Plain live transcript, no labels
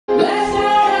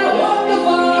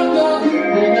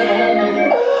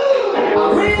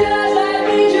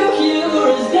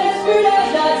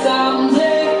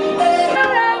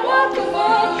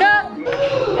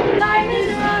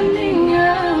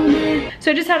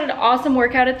just had an awesome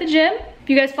workout at the gym. If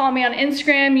you guys follow me on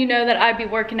Instagram, you know that I'd be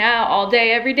working out all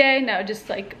day, every day. No, just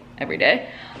like every day.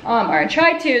 Or I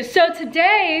try to. So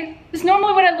today is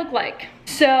normally what I look like.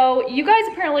 So you guys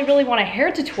apparently really want a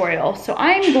hair tutorial. So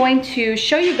I'm going to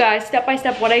show you guys step by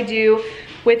step what I do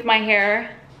with my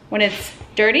hair when it's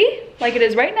dirty, like it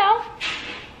is right now.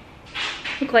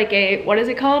 Look like a, what is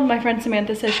it called? My friend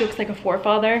Samantha says she looks like a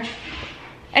forefather.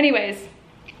 Anyways,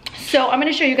 so I'm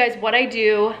gonna show you guys what I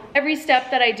do, every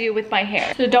step that I do with my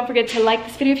hair. So don't forget to like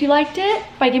this video if you liked it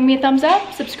by giving me a thumbs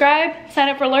up, subscribe, sign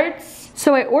up for alerts.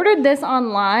 So I ordered this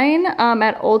online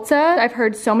at Ulta. I've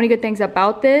heard so many good things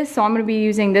about this, so I'm gonna be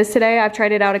using this today. I've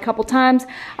tried it out a couple times.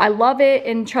 I love it,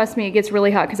 and trust me, it gets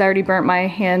really hot because I already burnt my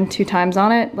hand 2 times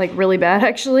on it, like really bad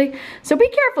actually. So be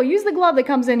careful, use the glove that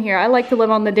comes in here. I like to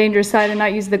live on the dangerous side and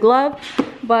not use the glove,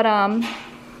 but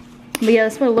yeah,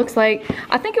 that's what it looks like.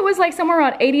 I think it was like somewhere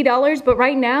around $80, but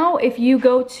right now, if you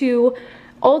go to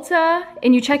Ulta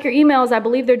and you check your emails, I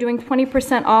believe they're doing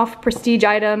 20% off prestige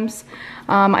items.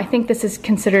 I think this is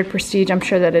considered prestige. I'm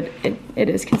sure that it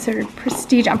is considered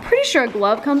prestige. I'm pretty sure a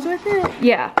glove comes with it.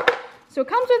 Yeah. So it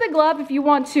comes with a glove if you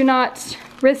want to not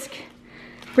risk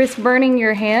burning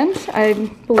your hand. I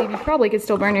believe you probably could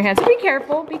still burn your hand. So be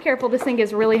careful, be careful. This thing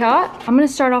gets really hot. I'm gonna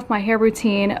start off my hair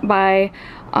routine by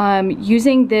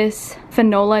using this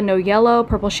FANOLA No Yellow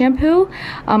purple shampoo.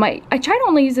 I try to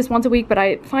only use this once a week, but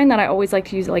I find that I always like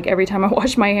to use it like every time I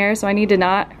wash my hair, so I need to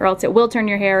not, or else it will turn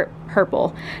your hair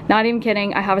purple. Not even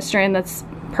kidding, I have a strand that's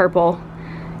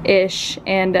purple-ish,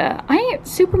 and I ain't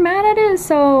super mad at it,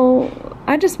 so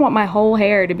I just want my whole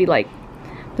hair to be like,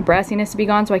 the brassiness to be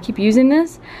gone, so I keep using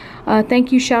this.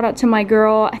 Thank you, shout out to my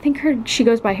girl, I think she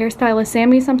goes by Hairstylist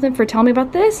Sammy something, for telling me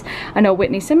about this. I know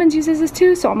Whitney Simmons uses this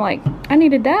too, so I'm like, I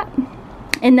needed that.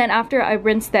 And then after I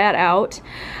rinse that out,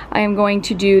 I am going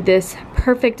to do this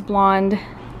Perfect Blonde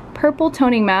purple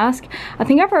toning mask. I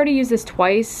think I've already used this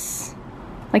twice,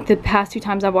 like the past 2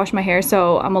 times I've washed my hair,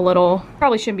 so I'm a little,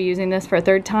 probably shouldn't be using this for a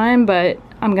 3rd time, but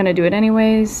I'm gonna do it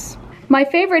anyways. My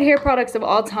favorite hair products of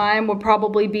all time would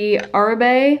probably be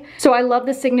ORIBE. So I love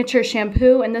the Signature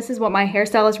shampoo, and this is what my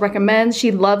hairstylist recommends.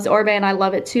 She loves ORIBE and I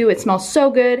love it too. It smells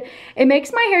so good. It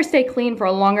makes my hair stay clean for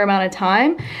a longer amount of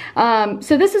time.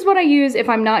 So this is what I use if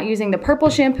I'm not using the purple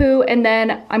shampoo, and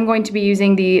then I'm going to be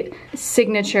using the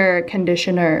Signature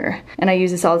conditioner. And I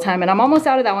use this all the time, and I'm almost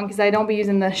out of that one because I don't be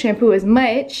using the shampoo as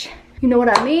much. You know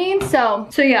what I mean? So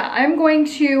yeah, I'm going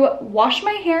to wash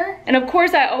my hair. And of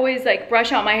course I always like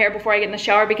brush out my hair before I get in the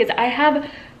shower because I have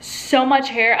so much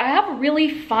hair. I have really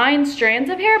fine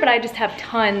strands of hair, but I just have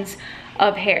tons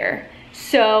of hair.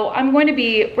 So I'm going to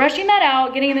be brushing that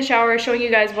out, getting in the shower, showing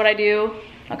you guys what I do.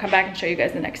 I'll come back and show you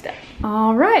guys the next step.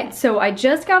 All right, so I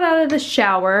just got out of the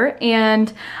shower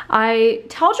and I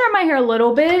towel dry my hair a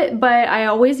little bit, but I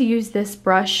always use this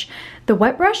brush. The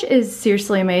wet brush is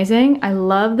seriously amazing. I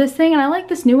love this thing, and I like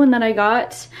this new one that I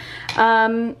got.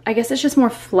 I guess it's just more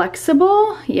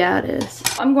flexible. Yeah, it is.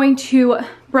 I'm going to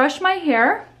brush my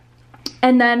hair,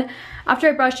 and then after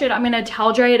I brush it, I'm gonna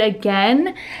towel dry it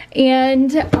again.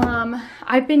 And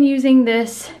I've been using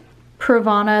this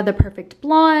PRAVANA, the Perfect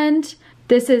Blonde.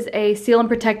 This is a Seal and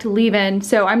Protect leave-in,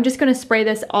 so I'm just gonna spray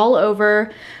this all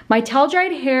over my towel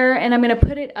dried hair, and I'm gonna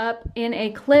put it up in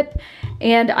a clip,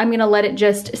 and I'm gonna let it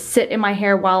just sit in my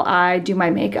hair while I do my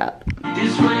makeup.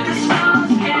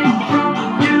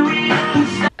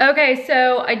 Okay,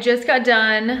 so I just got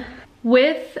done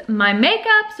with my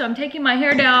makeup, so I'm taking my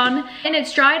hair down, and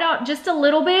it's dried out just a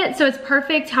little bit, so it's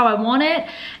perfect how I want it.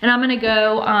 And I'm gonna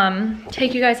go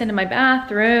take you guys into my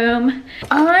bathroom.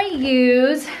 I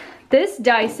use this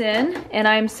Dyson, and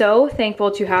I'm so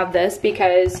thankful to have this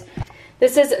because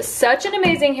this is such an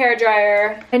amazing hair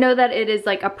dryer. I know that it is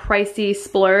like a pricey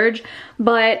splurge,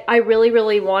 but I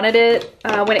really wanted it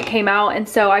when it came out, and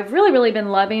so I've really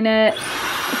been loving it.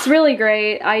 It's really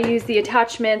great. I use the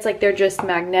attachments, like they're just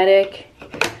magnetic,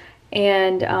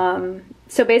 and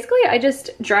so basically I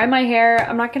just dry my hair.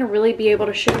 I'm not gonna really be able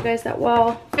to show you guys that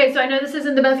well. Okay, so I know this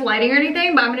isn't the best lighting or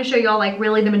anything, but I'm gonna show you all like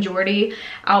really the majority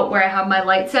out where I have my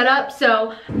light set up.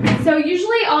 So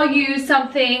usually I'll use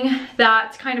something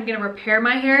that's kind of gonna repair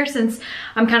my hair, since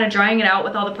I'm kind of drying it out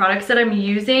with all the products that I'm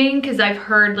using, because I've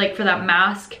heard like for that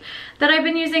mask that I've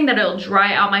been using that it'll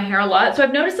dry out my hair a lot. So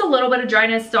I've noticed a little bit of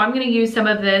dryness, so I'm gonna use some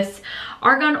of this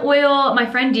argan oil. My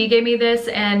friend D gave me this,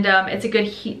 and it's a good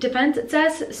heat defense, it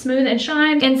says, smooth and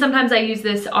shine. And sometimes I use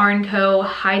this R+CO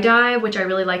High Dye, which I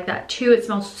really like that too. It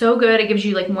smells so good. It gives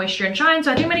you like moisture and shine.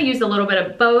 So I think I'm gonna use a little bit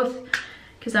of both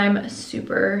because I'm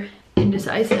super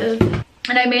indecisive.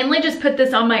 And I mainly just put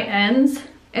this on my ends,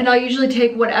 and I'll usually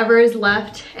take whatever is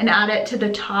left and add it to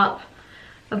the top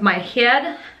of my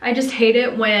head. I just hate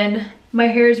it when my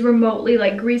hair is remotely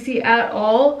like greasy at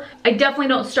all. I definitely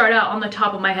don't start out on the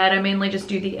top of my head. I mainly just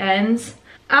do the ends.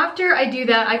 After I do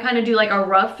that, I kind of do like a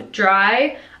rough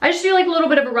dry. I just do like a little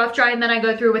bit of a rough dry, and then I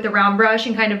go through with a round brush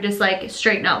and kind of just like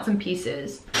straighten out some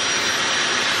pieces.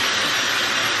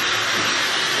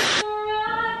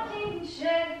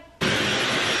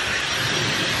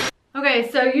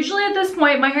 Okay, so usually at this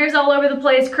point, my hair's all over the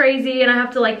place, crazy, and I have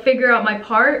to like figure out my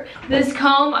part. This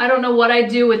comb, I don't know what I'd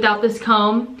do without this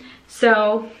comb.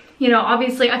 So, you know,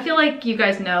 obviously, I feel like you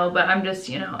guys know, but I'm just,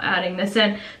 you know, adding this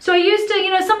in. So I used to, you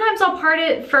know, sometimes I'll part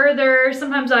it further,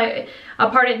 sometimes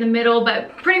I'll part it in the middle,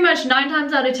 but pretty much 9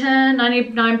 times out of 10,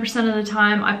 99% of the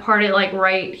time, I part it like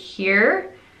right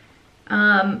here.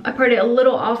 I part it a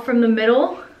little off from the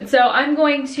middle. So I'm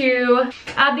going to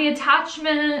add the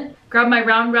attachment, grab my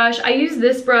round brush. I use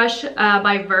this brush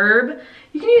by Verb.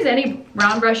 You can use any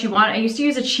round brush you want. I used to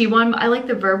use a Chi one, but I like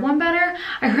the Verb one better.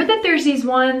 I heard that there's these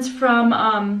ones from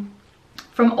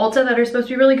Ulta that are supposed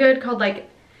to be really good, called like,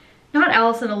 not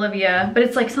Alice and Olivia, but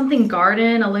it's like something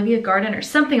Garden, Olivia Garden or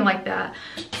something like that.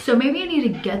 So maybe I need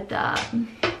to get that.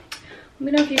 Let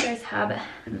me know if you guys have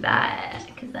that,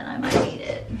 because then I might need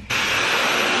it.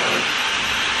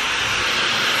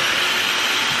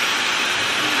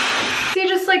 See, it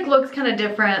just like looks kind of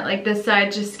different. Like this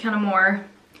side just kind of more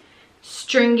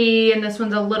stringy, and this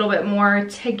one's a little bit more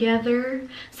together.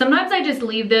 Sometimes I just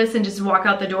leave this and just walk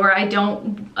out the door. I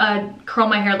don't curl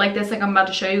my hair like this, like I'm about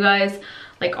to show you guys,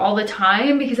 like all the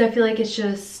time, because I feel like it's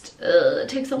just, it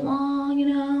takes so long, you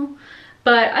know?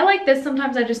 But I like this.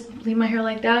 Sometimes I just leave my hair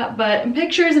like that. But in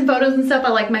pictures and photos and stuff, I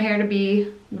like my hair to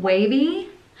be wavy.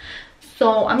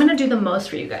 So I'm gonna do the most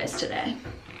for you guys today.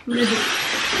 I'm gonna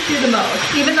do the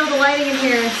most, even though the lighting in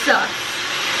here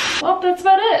sucks. Well, that's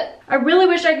about it. I really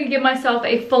wish I could give myself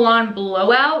a full-on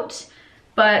blowout,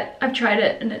 but I've tried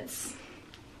it and it's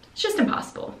just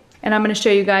impossible. And I'm gonna show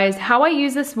you guys how I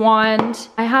use this wand.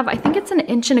 I think it's 1.25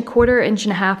 inches, 1.5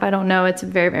 inches. I don't know, it's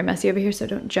very, very messy over here, so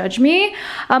don't judge me.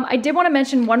 I did wanna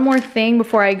mention one more thing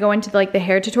before I go into like the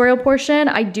hair tutorial portion.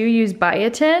 I do use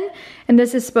biotin, and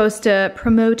this is supposed to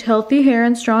promote healthy hair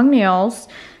and strong nails.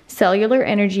 Cellular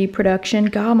energy production.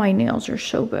 God, my nails are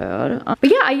so bad. But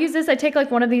yeah, I use this. I take like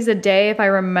one of these a day if I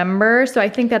remember. So I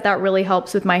think that that really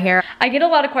helps with my hair. I get a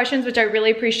lot of questions, which I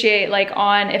really appreciate, like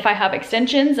on if I have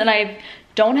extensions, and I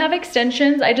don't have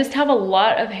extensions. I just have a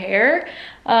lot of hair.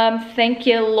 Thank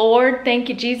you, Lord. Thank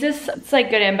you, Jesus. It's like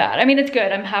good and bad. I mean, it's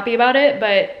good. I'm happy about it,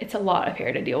 but it's a lot of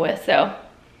hair to deal with. So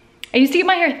I used to get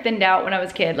my hair thinned out when I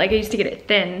was a kid. Like I used to get it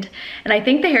thinned. And I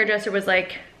think the hairdresser was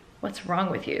like, what's wrong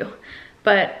with you?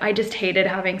 But I just hated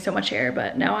having so much hair,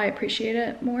 but now I appreciate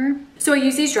it more. So I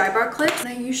use these dry bar clips, and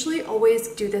I usually always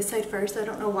do this side first. I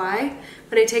don't know why,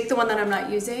 but I take the one that I'm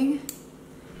not using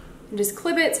and just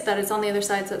clip it so that it's on the other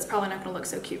side, so it's probably not gonna look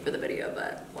so cute for the video,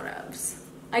 but whatevs.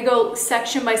 I go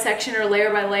section by section or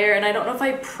layer by layer, and I don't know if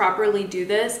I properly do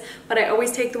this, but I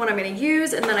always take the one I'm gonna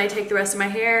use, and then I take the rest of my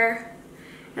hair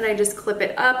and I just clip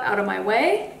it up out of my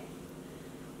way.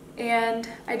 And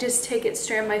I just take it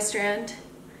strand by strand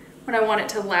when I want it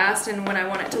to last and when I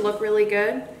want it to look really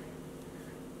good.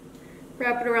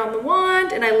 Wrap it around the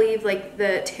wand, and I leave like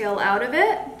the tail out of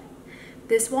it.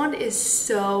 This wand is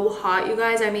so hot, you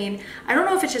guys. I mean, I don't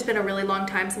know if it's just been a really long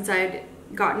time since I'd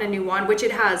gotten a new wand, which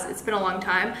it has, it's been a long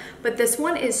time, but this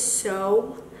one is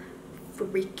so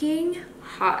freaking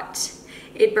hot.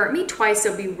 It burnt me twice,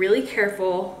 so be really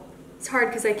careful. It's hard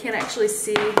because I can't actually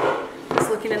see. I'm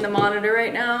just looking in the monitor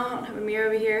right now. I don't have a mirror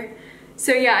over here.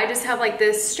 So yeah, I just have like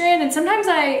this strand, and sometimes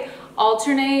I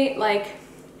alternate, like,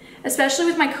 especially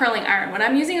with my curling iron. When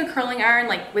I'm using a curling iron,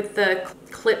 like with the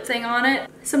clip thing on it,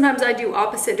 sometimes I do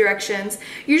opposite directions.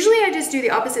 Usually I just do the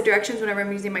opposite directions whenever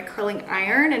I'm using my curling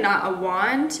iron and not a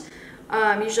wand.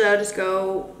 Usually I'll just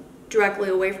go directly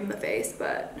away from the face,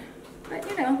 but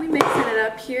you know, we mixing it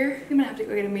up here. I'm gonna have to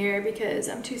go get a mirror because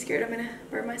I'm too scared I'm gonna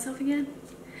burn myself again.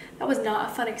 That was not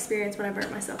a fun experience when I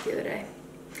burnt myself the other day.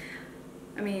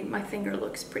 I mean, my finger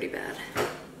looks pretty bad.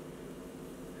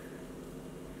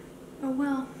 Oh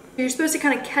well. You're supposed to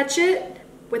kind of catch it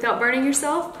without burning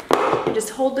yourself and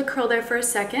just hold the curl there for a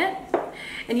second.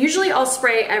 And usually I'll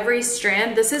spray every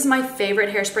strand. This is my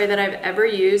favorite hairspray that I've ever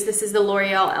used. This is the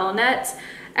L'Oreal ELNETT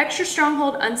Extra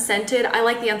Stronghold Unscented. I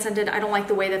like the unscented. I don't like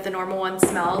the way that the normal one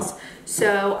smells.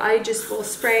 So I just will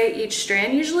spray each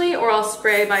strand usually, or I'll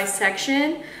spray by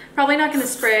section. Probably not gonna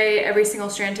spray every single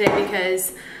strand today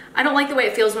because I don't like the way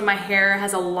it feels when my hair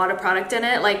has a lot of product in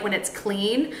it, like when it's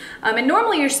clean. And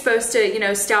normally you're supposed to, you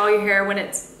know, style your hair when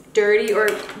it's dirty, or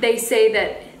they say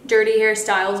that dirty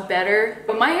hairstyles better.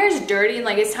 When my hair is dirty and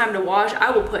like it's time to wash,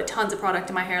 I will put tons of product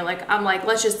in my hair. Like I'm like,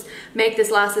 let's just make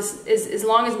this last as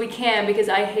long as we can because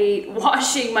I hate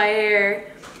washing my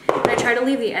hair. And I try to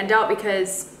leave the end out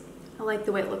because I like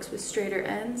the way it looks with straighter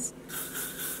ends.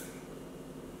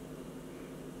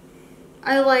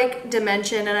 I like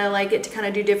dimension and I like it to kind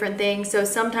of do different things. So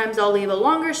sometimes I'll leave a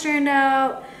longer strand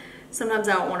out. Sometimes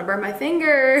I don't want to burn my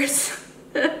fingers.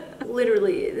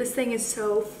 Literally, this thing is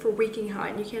so freaking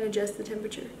hot and you can't adjust the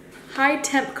temperature. High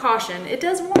temp caution. It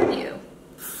does warn you.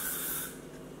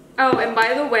 Oh, and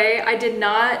by the way, I did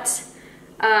not,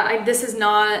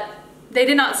 they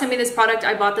did not send me this product.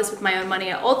 I bought this with my own money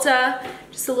at Ulta.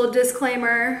 Just a little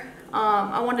disclaimer.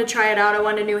 I wanted to try it out. I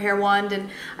wanted a new hair wand and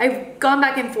I've gone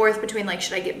back and forth between like,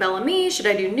 should I get Bella Me? Should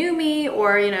I do New Me?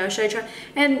 Or, you know, should I try?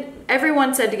 And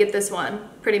everyone said to get this one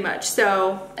pretty much.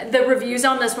 So the reviews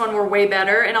on this one were way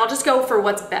better and I'll just go for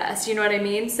what's best. You know what I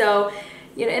mean? So,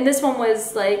 you know, and this one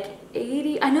was like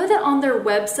 80. I know that on their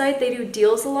website, they do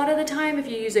deals a lot of the time if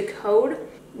you use a code,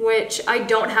 which I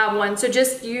don't have one. So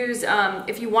just use,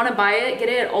 if you want to buy it, get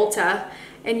it at Ulta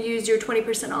and use your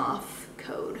 20% off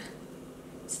code.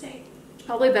 Stay.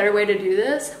 Probably a better way to do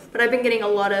this, but I've been getting a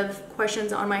lot of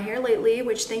questions on my hair lately,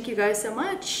 which thank you guys so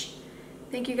much.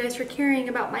 Thank you guys for caring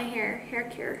about my hair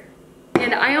care.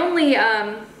 And I only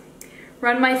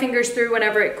run my fingers through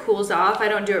whenever it cools off. I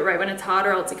don't do it right when it's hot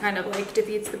or else it kind of like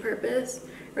defeats the purpose,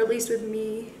 or at least with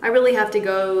me. I really have to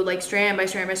go like strand by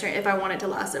strand by strand if I want it to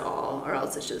last at all, or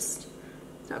else it's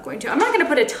not going to. I'm not going to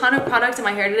put a ton of products in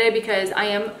my hair today because I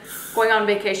am going on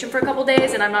vacation for a couple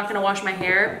days and I'm not going to wash my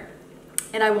hair.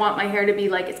 And I want my hair to be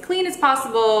like as clean as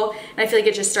possible. And I feel like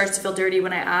it just starts to feel dirty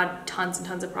when I add tons and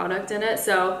tons of product in it.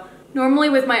 So normally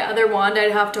with my other wand,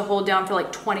 I'd have to hold down for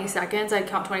like 20 seconds. I'd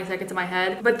count 20 seconds in my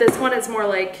head. But this one, it's more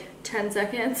like 10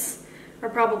 seconds or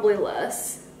probably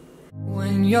less.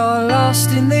 When you're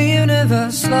lost in the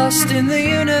universe,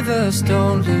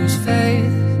 don't lose faith.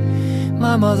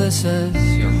 My mother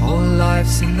says your whole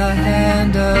life's in the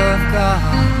hand of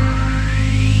God.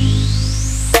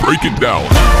 Break it down.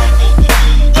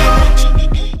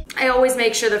 I always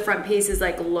make sure the front piece is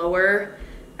like lower.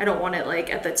 I don't want it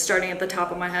like starting at the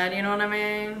top of my head, you know what I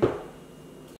mean?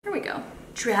 Here we go.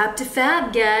 Trap to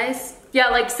fab, guys. Yeah,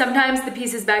 like sometimes the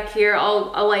pieces back here,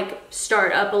 I'll like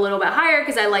start up a little bit higher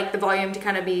because I like the volume to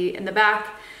kind of be in the back.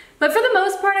 But for the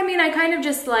most part, I mean, I kind of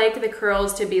just like the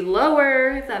curls to be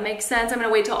lower, if that makes sense. I'm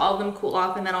gonna wait till all of them cool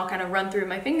off and then I'll kind of run through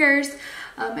my fingers.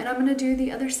 And I'm gonna do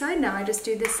the other side now. I just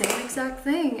do the same exact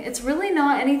thing. It's really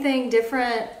not anything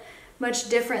different, much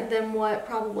different than what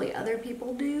probably other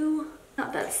people do.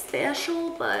 Not that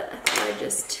special, but I thought I'd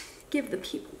just give the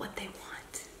people what they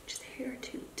want. Just hair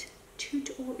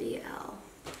tutorial.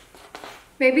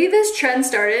 Maybe this trend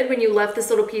started when you left this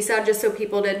little piece out just so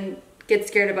people didn't get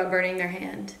scared about burning their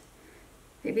hand.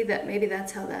 Maybe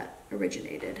that's how that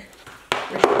originated.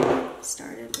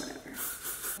 Started, whatever.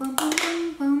 Bum, bum,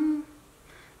 bum, bum.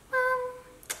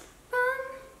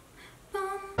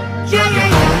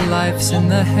 Life's in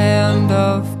the hand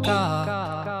of God.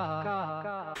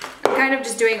 I'm kind of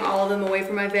just doing all of them away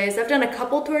from my face. I've done a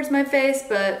couple towards my face,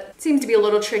 but it seems to be a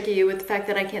little tricky with the fact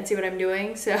that I can't see what I'm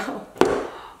doing, so.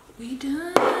 We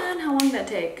done. How long did that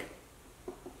take?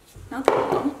 Not that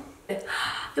long.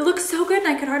 It looks so good and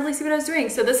I could hardly see what I was doing.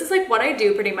 So this is like what I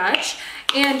do pretty much.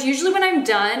 And usually when I'm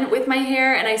done with my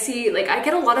hair and I see, like I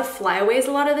get a lot of flyaways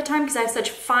a lot of the time because I have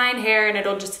such fine hair and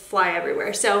it'll just fly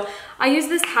everywhere. So I use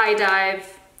this high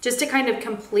dive just to kind of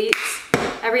complete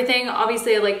everything.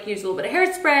 Obviously I like use a little bit of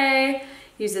hairspray,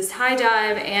 use this high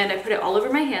dive, and I put it all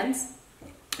over my hands.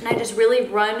 And I just really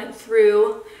run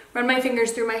my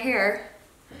fingers through my hair.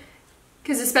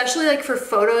 Because especially like for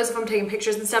photos, if I'm taking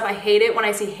pictures and stuff, I hate it when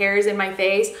I see hairs in my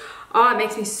face. Oh, it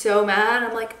makes me so mad.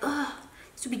 I'm like, ugh,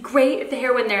 this would be great if the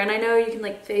hair went there. And I know you can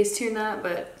like Facetune that,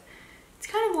 but it's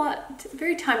kind of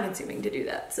very time consuming to do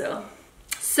that. So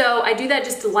I do that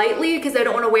just lightly because I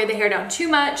don't want to weigh the hair down too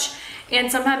much.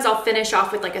 And sometimes I'll finish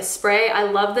off with like a spray. I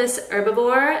love this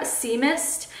HERBIVORE Sea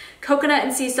Mist, coconut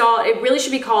and sea salt. It really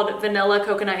should be called vanilla,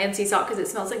 coconut, and sea salt because it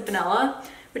smells like vanilla,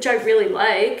 which I really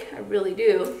like. I really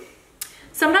do.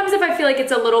 Sometimes if I feel like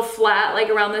it's a little flat, like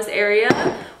around this area,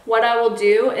 what I will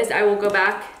do is I will go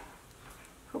back.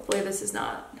 Hopefully this is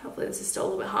still a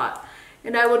little bit hot.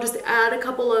 And I will just add a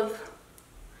couple of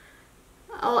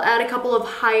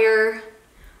higher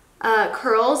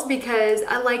curls because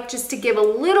I like just to give a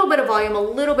little bit of volume, a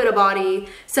little bit of body.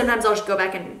 Sometimes I'll just go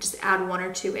back and just add one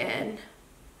or two in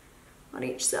on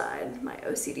each side, my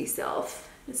OCD self.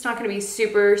 It's not gonna be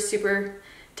super, super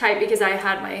tight because I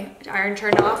had my iron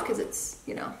turned off because it's,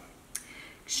 you know,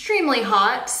 extremely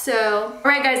hot. So, all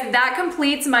right guys, that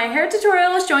completes my hair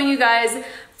tutorial showing you guys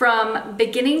from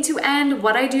beginning to end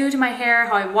what I do to my hair,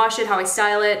 how I wash it, how I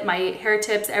style it, my hair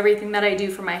tips, everything that I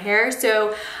do for my hair.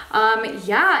 So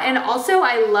yeah, and also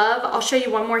I'll show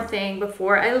you one more thing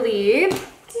before I leave.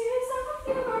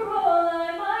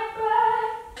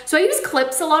 So I use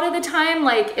clips a lot of the time,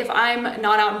 like if I'm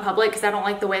not out in public, because I don't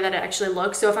like the way that it actually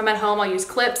looks. So if I'm at home, I'll use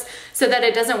clips so that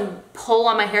it doesn't pull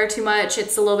on my hair too much.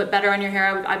 It's a little bit better on your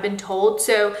hair, I've been told.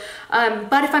 So,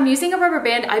 but if I'm using a rubber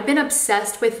band, I've been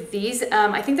obsessed with these.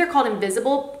 I think they're called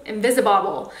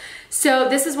INVISIBOBBLE. So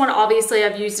this is one obviously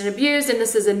I've used and abused, and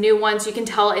this is a new one. So you can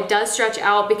tell it does stretch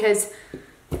out because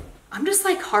I'm just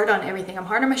like hard on everything. I'm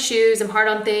hard on my shoes, I'm hard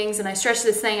on things, and I stretch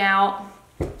this thing out.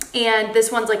 And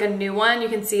this one's like a new one. You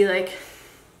can see like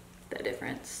the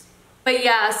difference. But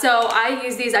yeah, so I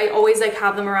use these. I always like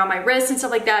have them around my wrist and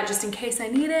stuff like that, just in case I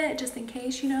need it, just in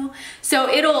case, you know. So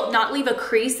it'll not leave a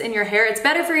crease in your hair. It's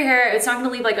better for your hair. It's not gonna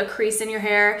leave like a crease in your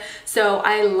hair. So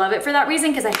I love it for that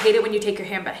reason, because I hate it when you take your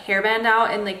hairband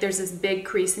out and like there's this big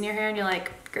crease in your hair and you're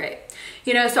like, great.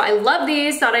 You know, so I love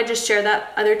these. Thought I'd just share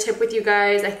that other tip with you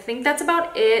guys. I think that's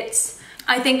about it.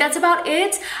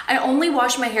 I only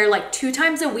wash my hair like 2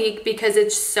 times a week because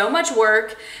it's so much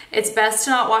work. It's best to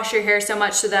not wash your hair so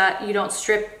much so that you don't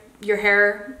strip your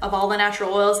hair of all the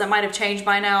natural oils. That might have changed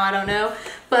by now, I don't know.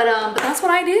 But that's what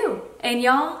I do. And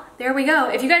y'all, there we go.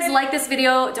 If you guys like this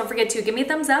video, don't forget to give me a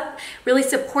thumbs up. Really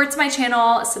supports my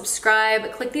channel.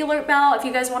 Subscribe, click the alert bell if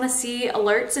you guys want to see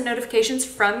alerts and notifications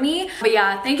from me. But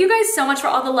yeah, thank you guys so much for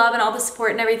all the love and all the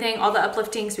support and everything, all the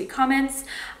uplifting, sweet comments.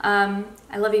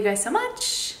 I love you guys so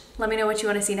much. Let me know what you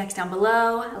want to see next down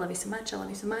below. I love you so much. I love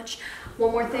you so much.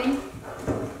 One more thing.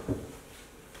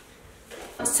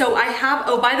 So I have,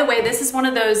 oh, by the way, this is one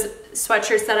of those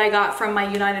sweatshirts that I got from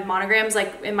my United Monograms,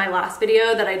 like in my last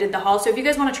video that I did the haul. So if you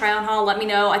guys want to try on haul, let me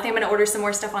know. I think I'm going to order some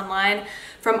more stuff online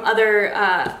from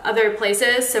other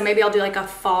places. So maybe I'll do like a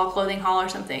fall clothing haul or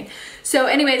something. So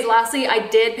anyways, lastly, I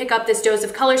did pick up this Dose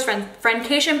of Colors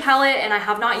Friendcation palette, and I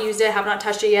have not used it, have not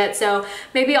touched it yet. So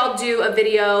maybe I'll do a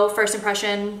video, first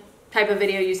impression type of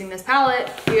video using this palette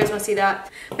if you guys want to see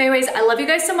that. But anyways, I love you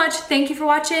guys so much. Thank you for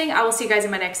watching. I will see you guys in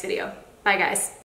my next video. Bye guys.